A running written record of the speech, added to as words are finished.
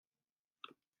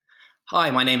Hi,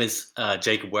 my name is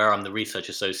Jacob Ware. I'm the research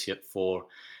associate for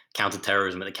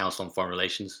counterterrorism at the Council on Foreign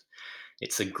Relations.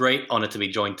 It's a great honor to be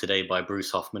joined today by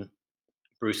Bruce Hoffman.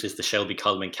 Bruce is the Shelby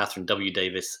Cullman Catherine W.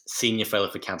 Davis Senior Fellow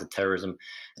for Counterterrorism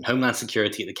and Homeland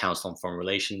Security at the Council on Foreign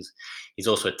Relations. He's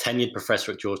also a tenured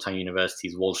professor at Georgetown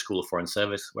University's Walsh School of Foreign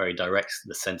Service, where he directs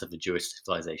the Center for Jewish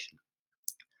Civilization.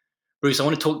 Bruce, I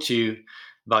want to talk to you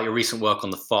about your recent work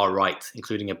on the far right,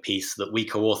 including a piece that we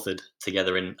co authored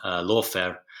together in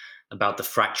Lawfare about the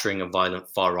fracturing of violent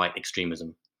far right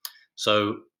extremism.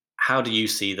 So, how do you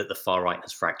see that the far right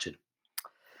has fractured?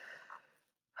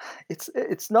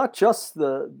 It's not just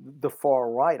the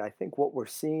far right. I think what we're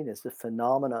seeing is the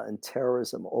phenomena in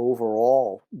terrorism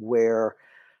overall, where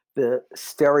the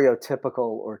stereotypical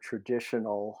or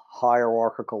traditional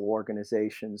hierarchical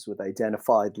organizations with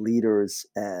identified leaders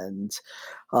and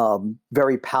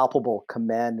very palpable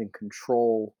command and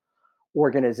control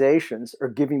organizations are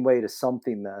giving way to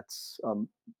something that's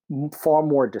far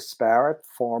more disparate,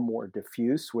 far more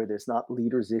diffuse, where there's not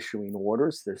leaders issuing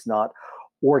orders, there's not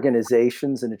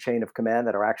organizations in a chain of command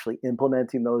that are actually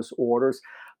implementing those orders,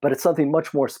 but it's something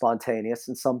much more spontaneous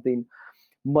and something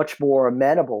much more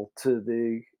amenable to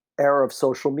the era of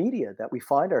social media that we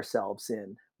find ourselves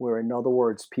in, where, in other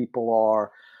words, people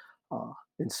are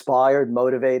inspired,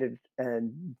 motivated,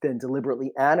 and then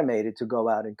deliberately animated to go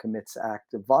out and commit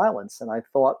acts of violence. And I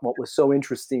thought what was so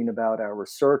interesting about our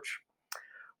research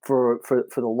for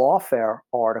the lawfare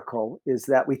article is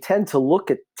that we tend to look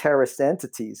at terrorist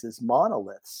entities as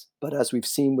monoliths, but as we've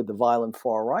seen with the violent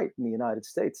far right in the United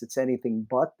States, it's anything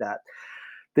but that.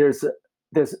 There's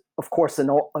there's of course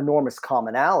enormous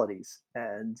commonalities,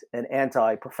 and an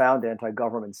profound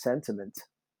anti-government sentiment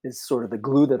is sort of the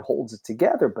glue that holds it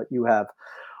together. But you have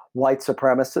white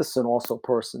supremacists and also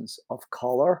persons of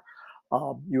color.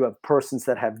 You have persons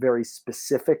that have very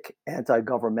specific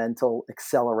anti-governmental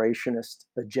accelerationist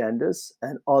agendas,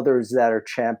 and others that are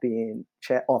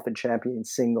often championing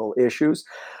single issues.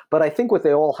 But I think what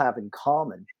they all have in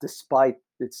common, despite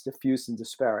its diffuse and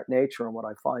disparate nature, and what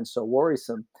I find so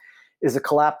worrisome, is a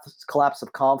collapse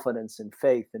of confidence and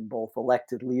faith in both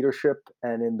elected leadership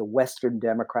and in the Western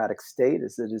democratic state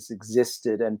as it has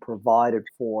existed and provided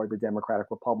for the democratic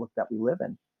republic that we live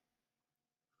in.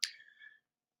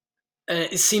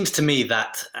 It seems to me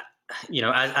that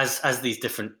as these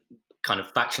different kind of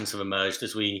factions have emerged,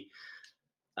 as we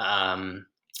um,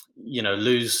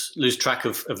 lose track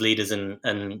of leaders and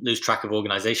lose track of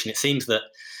organization, it seems that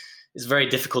it's very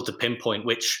difficult to pinpoint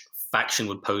which faction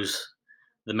would pose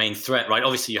the main threat, right?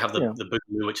 Obviously, you have Yeah. the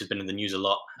Boogaloo, which has been in the news a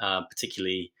lot,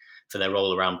 particularly for their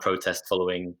role around protest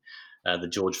following the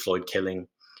George Floyd killing.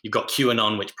 You've got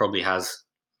QAnon, which probably has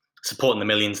support in the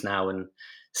millions now and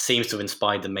seems to have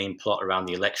inspired the main plot around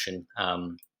the election,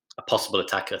 a possible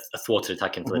attack, a thwarted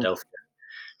attack in Mhm. Philadelphia.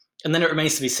 And then it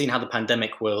remains to be seen how the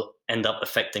pandemic will end up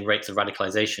affecting rates of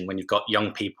radicalization when you've got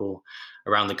young people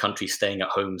around the country staying at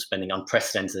home, spending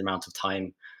unprecedented amount of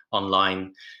time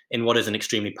online in what is an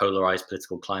extremely polarized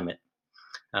political climate.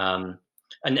 Um,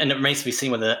 and it remains to be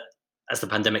seen whether, as the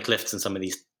pandemic lifts and some of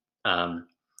these, um,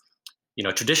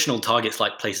 traditional targets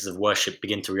like places of worship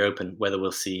begin to reopen, whether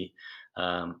we'll see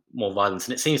more violence.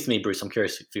 And it seems to me, Bruce, I'm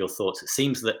curious for your thoughts. It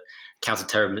seems that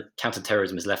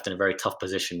counterterrorism is left in a very tough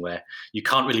position where you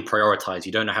can't really prioritize.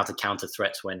 You don't know how to counter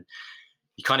threats when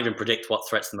you can't even predict what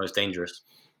threat's the most dangerous.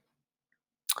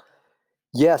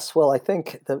 Yes, well, I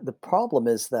think the problem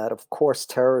is that, of course,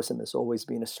 terrorism has always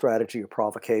been a strategy of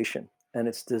provocation, and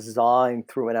it's designed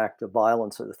through an act of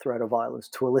violence or the threat of violence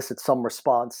to elicit some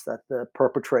response that the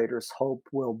perpetrators hope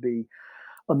will be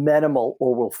amenable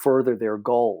or will further their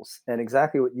goals. And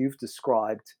exactly what you've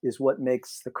described is what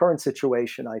makes the current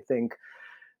situation, I think,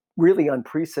 really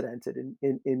unprecedented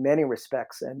in many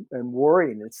respects, and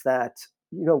worrying. It's that,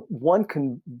 one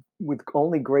can, with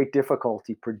only great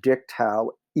difficulty, predict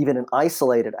how even an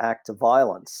isolated act of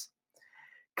violence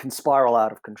can spiral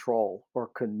out of control or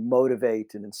can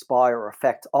motivate and inspire or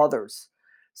affect others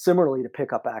similarly to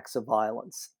pick up acts of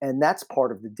violence. And that's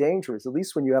part of the danger, is at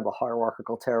least when you have a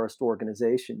hierarchical terrorist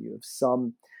organization, you have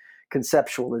some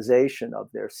conceptualization of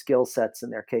their skill sets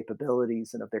and their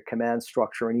capabilities and of their command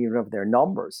structure and even of their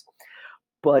numbers.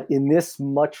 But in this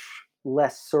much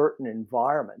less certain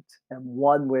environment, and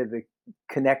one where the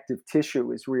connective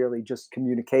tissue is really just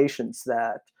communications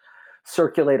that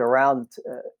circulate around,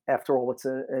 after all, it's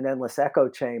an endless echo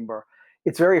chamber,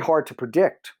 it's very hard to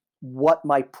predict what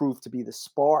might prove to be the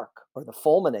spark or the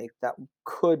fulminate that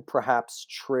could perhaps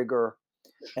trigger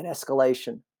an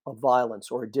escalation of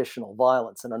violence or additional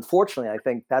violence. And unfortunately, I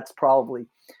think that's probably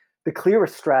the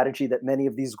clearest strategy that many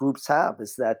of these groups have,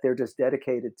 is that they're just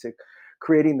dedicated to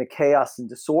creating the chaos and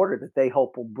disorder that they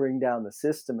hope will bring down the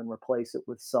system and replace it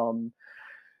with some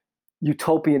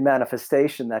utopian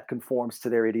manifestation that conforms to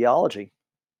their ideology.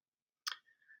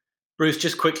 Bruce,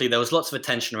 just quickly, there was lots of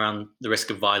attention around the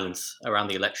risk of violence around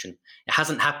the election. It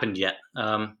hasn't happened yet.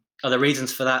 Are there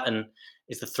reasons for that? And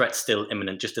is the threat still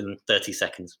imminent? Just in 30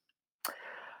 seconds.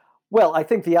 Well, I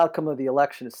think the outcome of the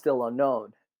election is still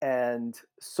unknown. And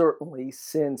certainly,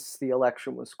 since the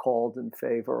election was called in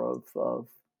favor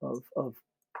of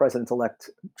President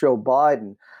elect Joe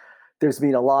Biden, there's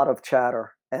been a lot of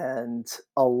chatter and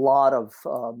a lot of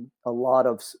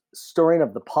stirring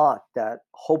of the pot that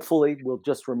hopefully will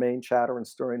just remain chatter and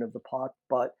stirring of the pot.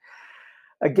 But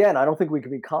again, I don't think we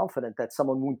can be confident that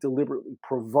someone won't deliberately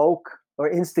provoke or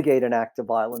instigate an act of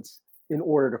violence in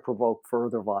order to provoke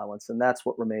further violence. And that's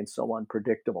what remains so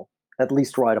unpredictable, at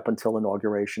least right up until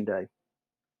Inauguration Day.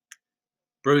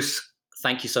 Bruce,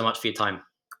 thank you so much for your time.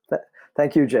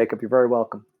 Thank you, Jacob. You're very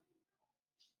welcome.